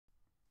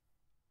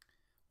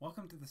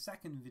Welcome to the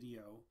second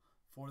video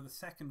for the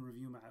second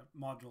review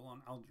module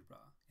on algebra.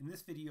 In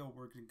this video,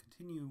 we're going to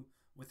continue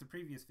with the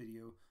previous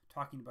video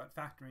talking about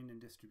factoring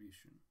and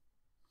distribution.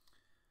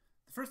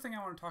 The first thing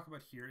I want to talk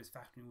about here is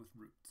factoring with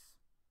roots.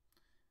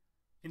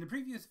 In the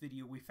previous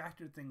video, we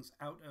factored things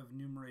out of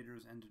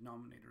numerators and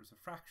denominators of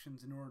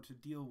fractions in order to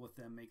deal with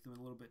them, make them a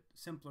little bit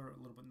simpler,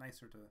 a little bit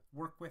nicer to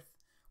work with.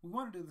 We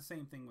want to do the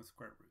same thing with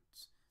square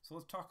roots. So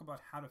let's talk about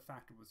how to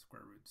factor with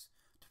square roots.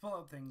 To pull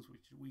out things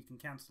which we can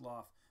cancel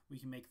off, we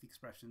can make the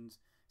expressions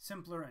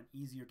simpler and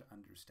easier to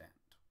understand.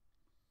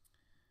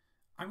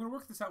 I'm going to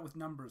work this out with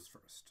numbers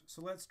first.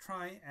 So let's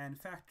try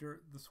and factor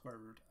the square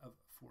root of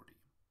 40.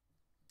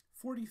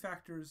 40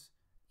 factors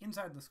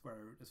inside the square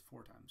root is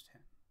 4 times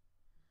 10.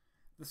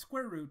 The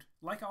square root,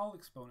 like all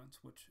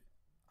exponents, which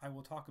I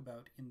will talk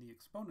about in the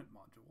exponent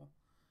module,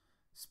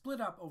 split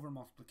up over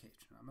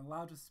multiplication. I'm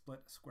allowed to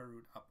split a square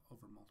root up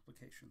over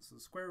multiplication. So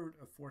the square root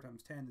of 4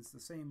 times 10 is the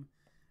same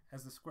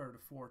as the square root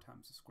of 4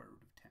 times the square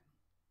root of 10.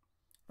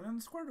 And then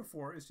the square root of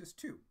 4 is just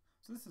 2.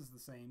 So this is the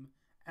same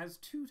as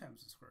 2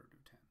 times the square root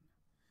of 10.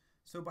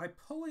 So by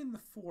pulling the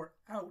 4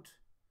 out,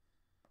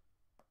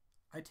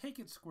 I take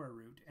its square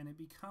root and it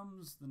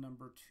becomes the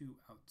number 2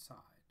 outside.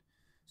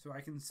 So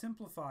I can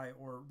simplify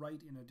or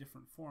write in a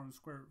different form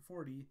square root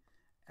 40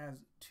 as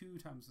 2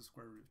 times the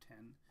square root of 10.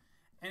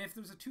 And if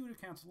there's a 2 to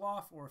cancel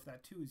off, or if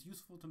that 2 is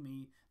useful to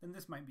me, then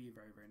this might be a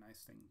very, very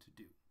nice thing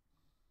to do.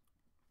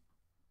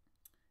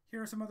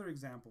 Here are some other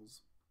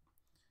examples.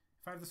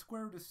 If I have the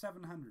square root of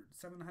 700,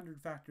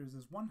 700 factors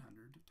is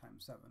 100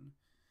 times 7,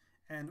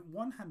 and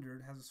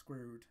 100 has a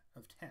square root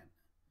of 10.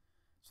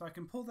 So I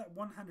can pull that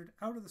 100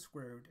 out of the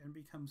square root and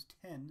it becomes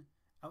 10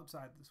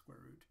 outside the square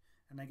root,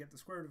 and I get the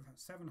square root of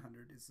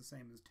 700 is the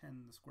same as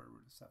 10 the square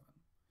root of 7.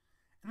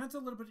 And that's a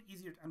little bit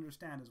easier to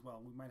understand as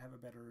well. We might have a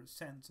better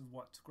sense of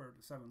what square root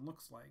of 7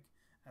 looks like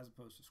as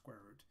opposed to square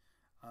root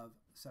of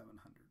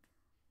 700.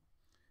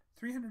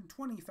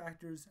 320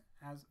 factors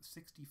as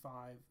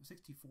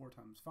 64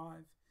 times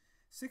 5.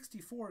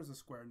 64 is a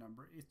square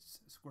number.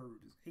 Its square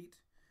root is 8.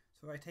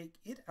 So if I take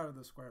it out of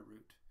the square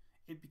root,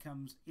 it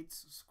becomes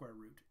its square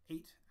root,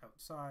 8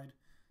 outside.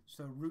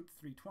 So root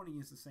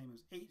 320 is the same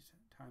as 8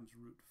 times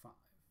root 5.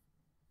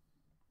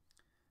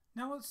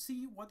 Now let's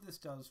see what this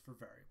does for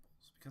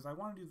variables, because I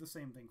want to do the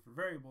same thing for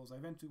variables. I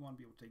eventually want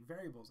to be able to take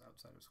variables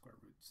outside of square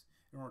roots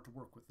in order to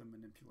work with them,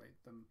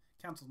 manipulate them,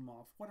 cancel them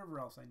off, whatever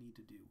else I need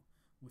to do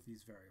with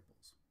these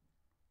variables.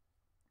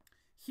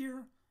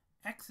 Here,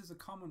 x is a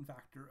common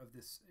factor of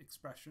this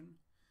expression.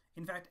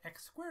 In fact,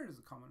 x squared is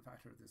a common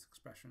factor of this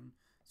expression,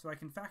 so I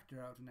can factor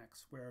out an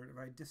x squared. If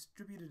I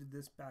distributed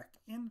this back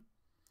in,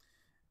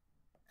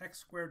 x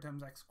squared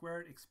times x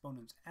squared,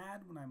 exponents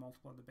add when I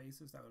multiply the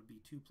bases. That would be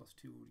 2 plus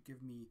 2 would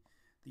give me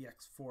the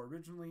x4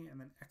 originally,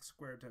 and then x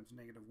squared times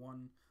negative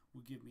 1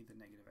 would give me the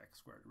negative x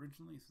squared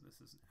originally, so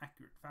this is an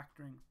accurate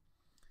factoring.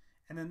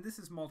 And then this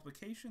is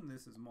multiplication.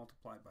 This is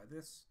multiplied by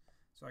this.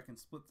 So I can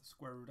split the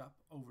square root up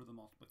over the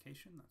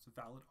multiplication. That's a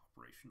valid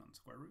operation on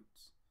square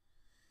roots.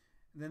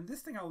 And then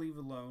this thing I'll leave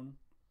alone.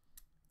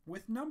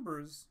 With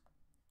numbers,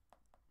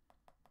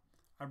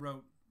 I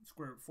wrote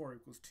square root 4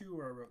 equals 2,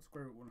 or I wrote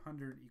square root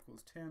 100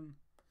 equals 10,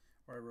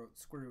 or I wrote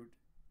square root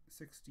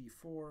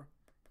 64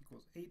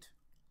 equals 8.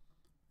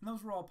 And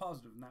those were all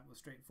positive, and that was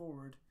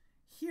straightforward.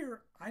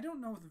 Here, I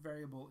don't know if the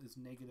variable is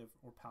negative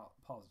or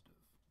positive.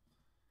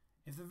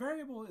 If the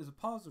variable is a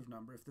positive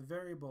number, if the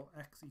variable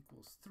x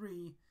equals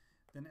 3,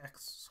 then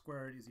x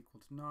squared is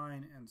equal to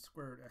 9, and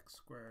square root x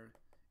squared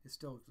is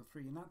still equal to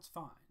 3, and that's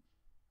fine.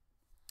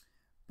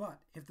 But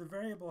if the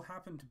variable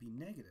happened to be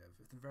negative,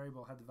 if the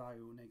variable had the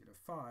value of negative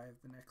 5,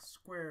 then x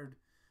squared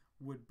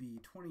would be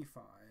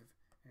 25,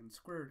 and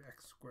square root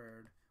x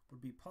squared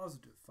would be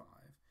positive 5.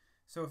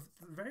 So if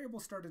the variable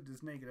started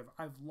as negative,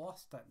 I've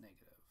lost that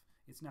negative.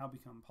 It's now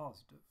become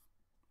positive.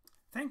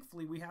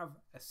 Thankfully, we have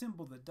a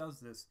symbol that does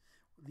this,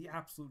 the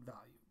absolute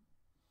value.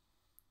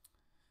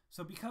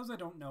 So because I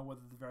don't know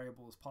whether the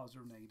variable is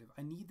positive or negative,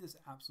 I need this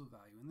absolute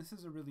value. And this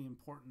is a really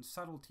important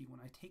subtlety when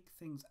I take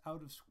things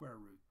out of square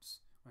roots.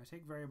 When I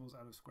take variables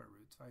out of square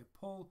roots, if I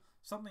pull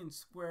something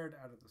squared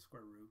out of the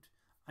square root,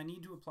 I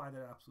need to apply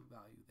that absolute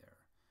value there.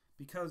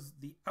 Because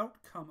the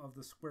outcome of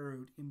the square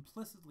root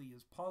implicitly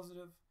is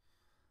positive.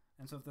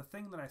 And so if the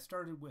thing that I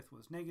started with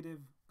was negative,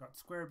 got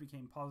squared,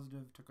 became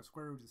positive, took a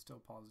square root, is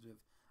still positive,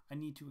 I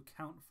need to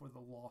account for the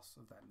loss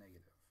of that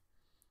negative.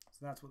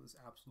 So that's what this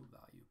absolute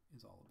value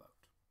is all about.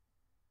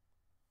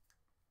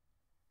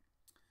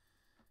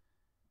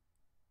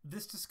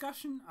 This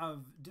discussion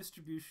of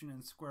distribution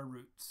and square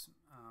roots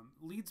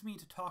leads me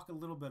to talk a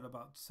little bit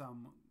about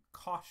some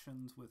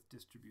cautions with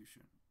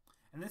distribution.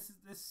 And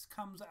this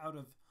comes out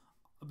of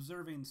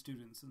observing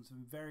students and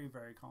some very,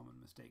 very common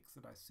mistakes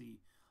that I see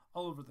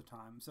all over the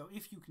time. So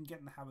if you can get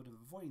in the habit of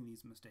avoiding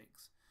these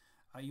mistakes,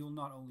 you'll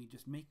not only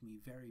just make me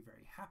very,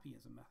 very happy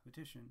as a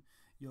mathematician,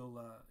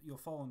 you'll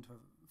fall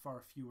into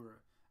far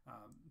fewer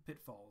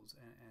pitfalls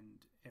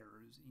and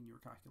errors in your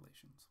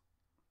calculations.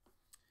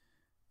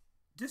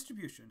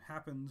 Distribution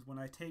happens when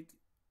I take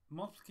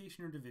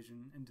multiplication or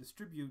division and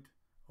distribute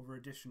over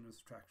addition and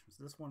subtraction.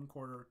 So this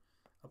 1/4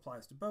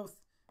 applies to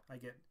both. I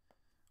get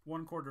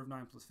 1/4 of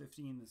 9 plus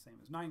 15, the same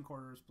as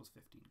 9/4 plus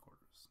 15/4.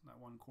 That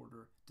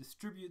 1/4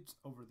 distributes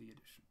over the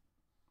addition.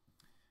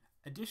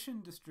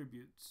 Addition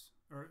distributes,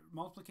 or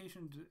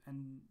multiplication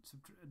and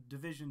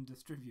division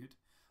distribute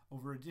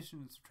over addition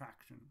and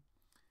subtraction.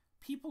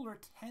 People are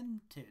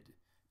tempted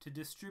to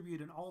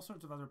distribute in all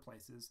sorts of other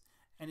places,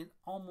 and it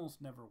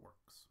almost never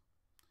works.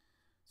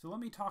 So let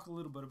me talk a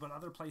little bit about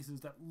other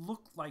places that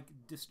look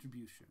like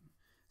distribution.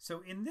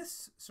 So in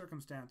this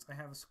circumstance, I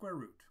have a square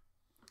root,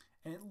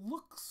 and it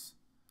looks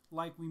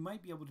like we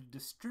might be able to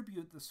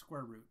distribute the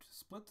square root,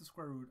 split the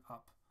square root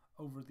up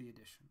over the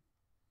addition.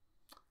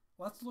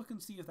 Let's look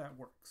and see if that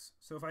works.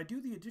 So if I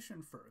do the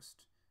addition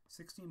first,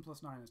 16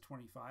 plus 9 is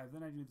 25,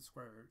 then I do the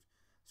square root.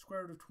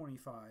 Square root of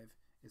 25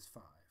 is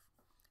 5.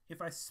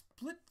 If I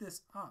split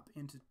this up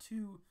into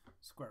two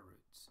square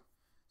roots,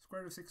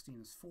 square root of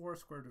 16 is 4,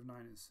 square root of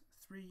 9 is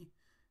 3,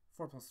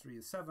 4 plus 3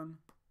 is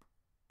 7.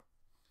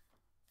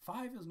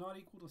 5 is not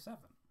equal to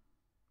 7.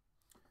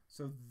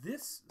 So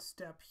this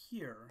step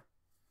here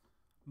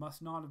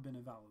must not have been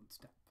a valid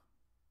step.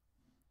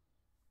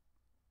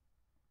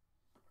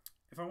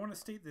 If I want to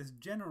state this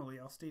generally,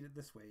 I'll state it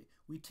this way.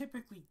 We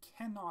typically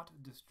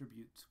cannot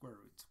distribute square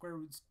roots. Square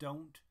roots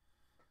don't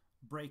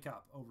break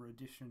up over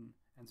addition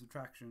and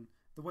subtraction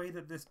the way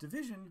that this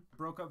division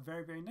broke up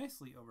very, very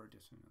nicely over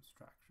addition and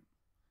subtraction.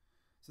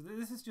 So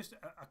this is just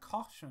a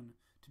caution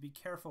to be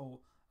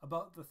careful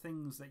about the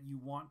things that you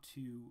want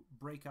to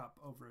break up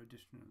over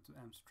addition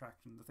and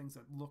subtraction, the things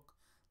that look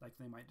like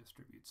they might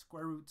distribute.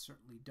 Square roots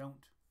certainly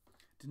don't.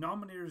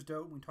 Denominators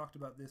don't. We talked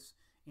about this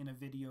in a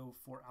video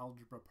for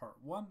Algebra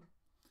Part 1.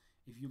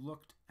 If you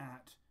looked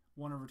at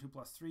 1 over 2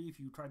 plus 3, if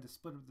you tried to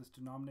split up this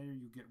denominator,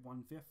 you get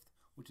 1/5,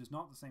 which is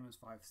not the same as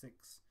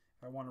 5/6.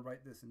 If I want to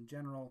write this in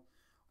general,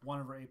 1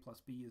 over a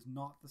plus b is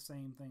not the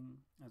same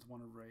thing as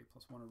 1 over a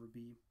plus 1 over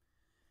b.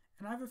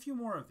 And I have a few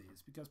more of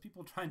these because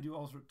people try and do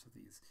all sorts of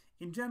these.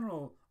 In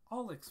general,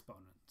 all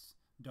exponents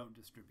don't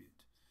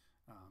distribute.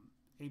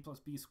 A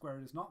plus b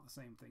squared is not the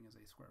same thing as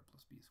a squared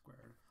plus b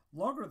squared.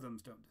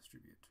 Logarithms don't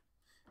distribute.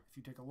 If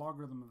you take a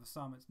logarithm of a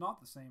sum, it's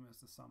not the same as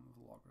the sum of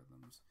the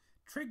logarithms.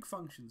 Trig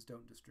functions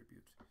don't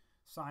distribute.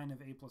 Sine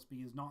of a plus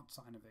b is not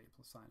sine of a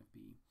plus sine of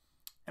b.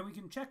 And we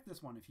can check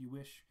this one if you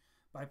wish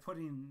by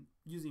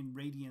using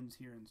radians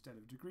here instead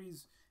of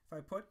degrees. If I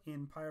put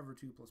in pi over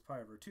 2 plus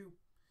pi over 2,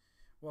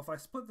 well, if I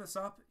split this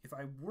up, if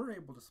I were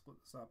able to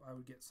split this up, I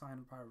would get sine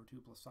of pi over 2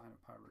 plus sine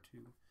of pi over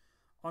 2.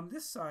 On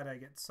this side, I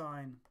get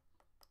sine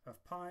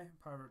of pi.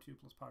 Pi over 2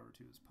 plus pi over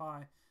 2 is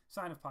pi.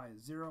 Sine of pi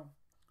is 0.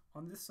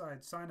 On this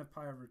side, sine of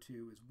pi over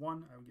 2 is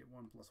 1. I would get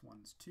 1 plus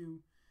 1 is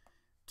 2.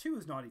 2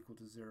 is not equal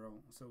to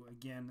 0. So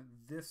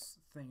again, this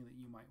thing that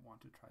you might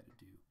want to try to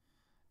do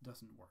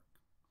doesn't work.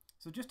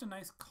 So just a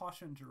nice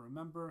caution to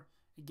remember,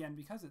 again,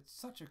 because it's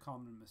such a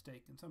common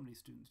mistake and so many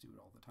students do it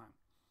all the time.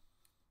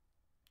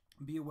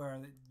 Be aware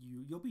that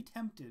you'll be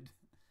tempted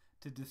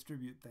to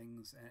distribute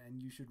things,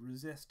 and you should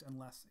resist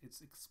unless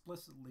it's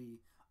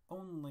explicitly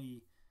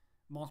only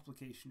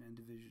multiplication and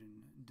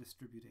division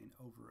distributing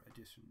over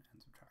addition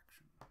and subtraction.